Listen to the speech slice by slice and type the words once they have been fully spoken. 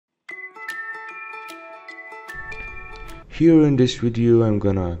Here in this video I'm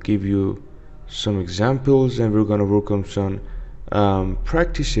gonna give you some examples, and we're gonna work on some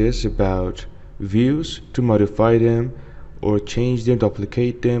practices about views to modify them or change them,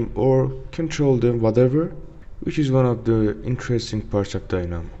 duplicate them, or control them, whatever, which is one of the interesting parts of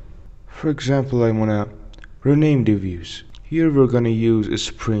Dynamo. For example, I wanna rename the views. Here we're gonna use a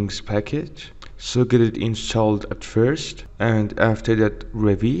Springs package, so get it installed at first, and after that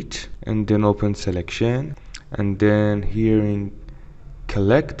Revit, and then open selection, and then here in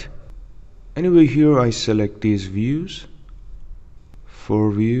collect. Anyway, here I select these views, 4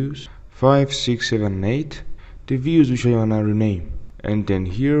 views, 5, 6, 7, 8, the views which I wanna rename, and then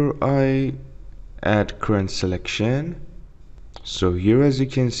here I add current selection. So here, as you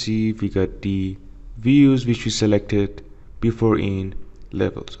can see, we got the views which we selected before in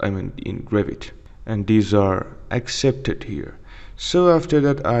levels, in Revit, and these are accepted here. So after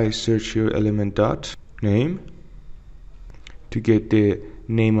that I search here element dot name to get the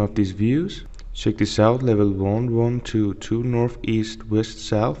name of these views. Check this out, level 1, 1, 2, 2, north, east, west,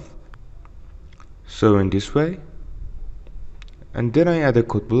 south, so in this way. And then I add a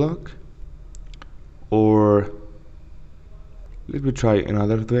code block, or let me try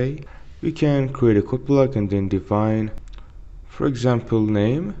another way. We can create a code block and then define, for example,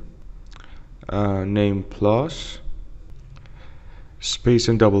 name plus space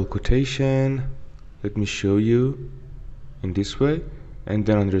and double quotation. Let me show you in this way, and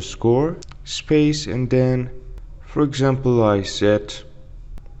then underscore space, and then for example I set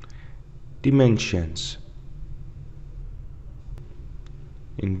dimensions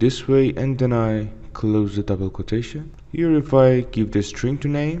in this way, and then I close the double quotation. Here if I give the string to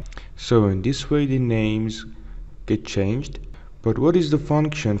name, so in this way the names get changed. But what is the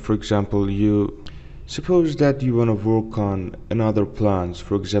function? For example, you suppose that you want to work on another plans,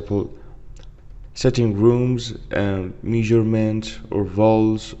 for example setting rooms, measurement, or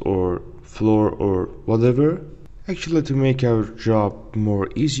walls, or floor, or whatever. Actually, to make our job more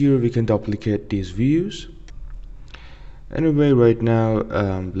easier, we can duplicate these views. Anyway, right now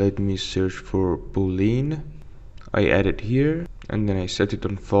let me search for boolean. I add it here, and then I set it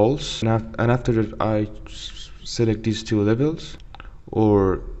on false, and after that I select these 2 levels,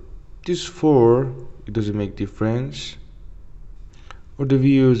 or this 4, it doesn't make difference, or the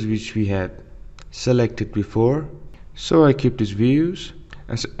views which we had selected before. So I keep these views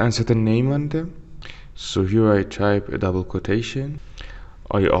and set a name on them. So here I type a double quotation,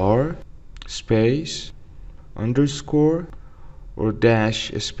 IR space underscore or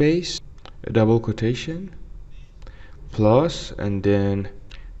dash a space, a double quotation, plus, and then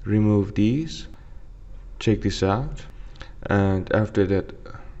remove these. Check this out, and after that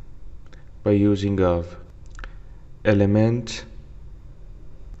by using of element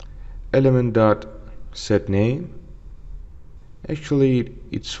dot set name. Actually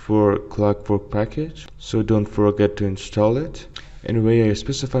it's for Clockwork package, so don't forget to install it. Anyway, I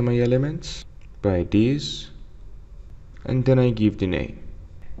specify my elements by these, and then I give the name.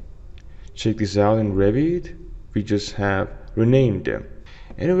 Check this out, in Revit we just have renamed them.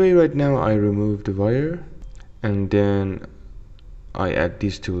 Anyway, right now I remove the wire, and then I add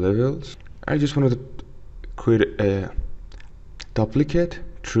these 2 levels. I just wanted to create a duplicate,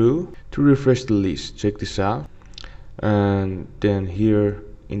 true, to refresh the list. Check this out, and then here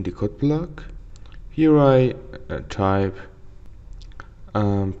in the code block, here I type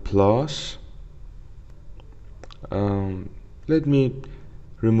plus, let me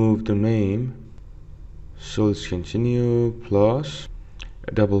remove the name, so let's continue, plus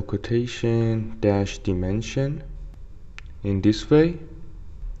a double quotation dash dimension in this way,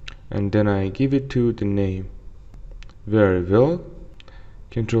 and then I give it to the name. Very well.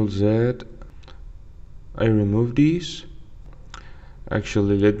 Control Z. I remove these.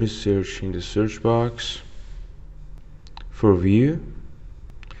 Actually, let me search in the search box for view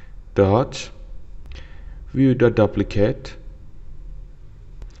dot duplicate,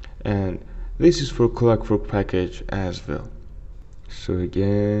 and this is for Clockwork package as well. So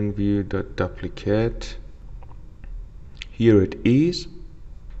again, view dot duplicate, here it is,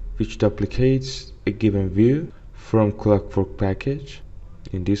 which duplicates a given view from Clockwork package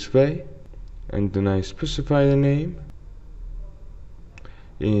in this way, and then I specify the name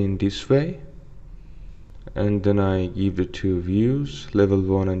in this way, and then I give the 2 views, level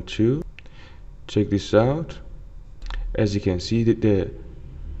 1 and 2. Check this out. As you can see that the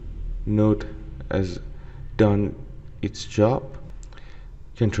node has done its job.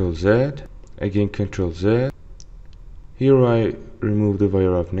 Control Z, again Control Z. Here I remove the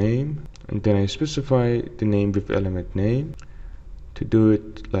wire of name, and then I specify the name with element name. To do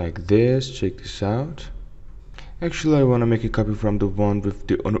it like this, check this out. Actually, I want to make a copy from the one with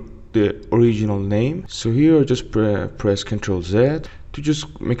the original name. So here I just press Ctrl Z to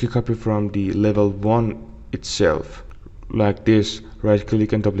just make a copy from the level 1 itself. Like this, right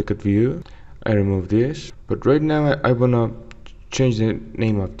click and duplicate view. I remove this. But right now I want to change the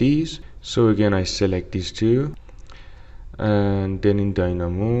name of these. So again I select these two. And then in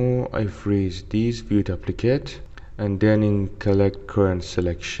Dynamo I freeze these, view duplicate. And then in collect current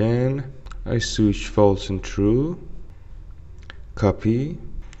selection I switch false and true. Copy.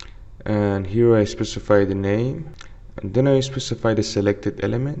 And here I specify the name, and then I specify the selected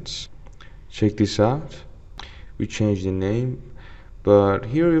elements. Check this out. We change the name, but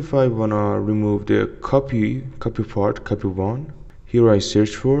here if I wanna remove the copy part, copy one, here I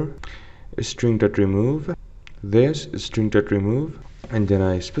search for string.remove, this string.remove, and then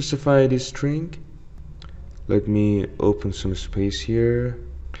I specify this string. Let me open some space here.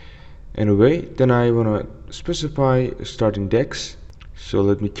 Anyway, then I wanna specify start index. So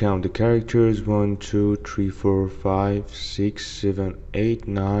let me count the characters: 1, 2, 3, 4, 5, 6, 7, 8,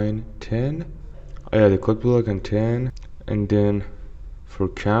 9, 10. I add a code block and 10. And then for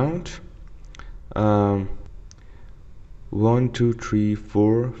count, 1, 2, 3,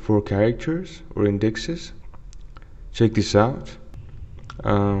 4 characters or indexes. Check this out.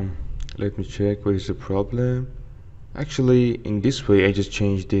 Let me check what is the problem. Actually, in this way I just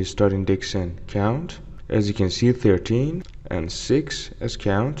changed the start index and count. As you can see, 13 and 6 as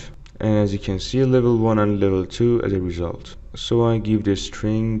count, and as you can see, level 1 and level 2 as a result. So I give the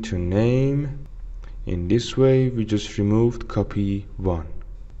string to name. In this way we just removed copy 1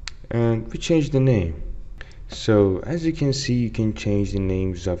 and we changed the name. So as you can see, you can change the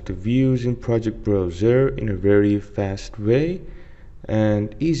names of the views in Project Browser in a very fast way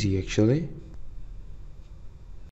and easy actually.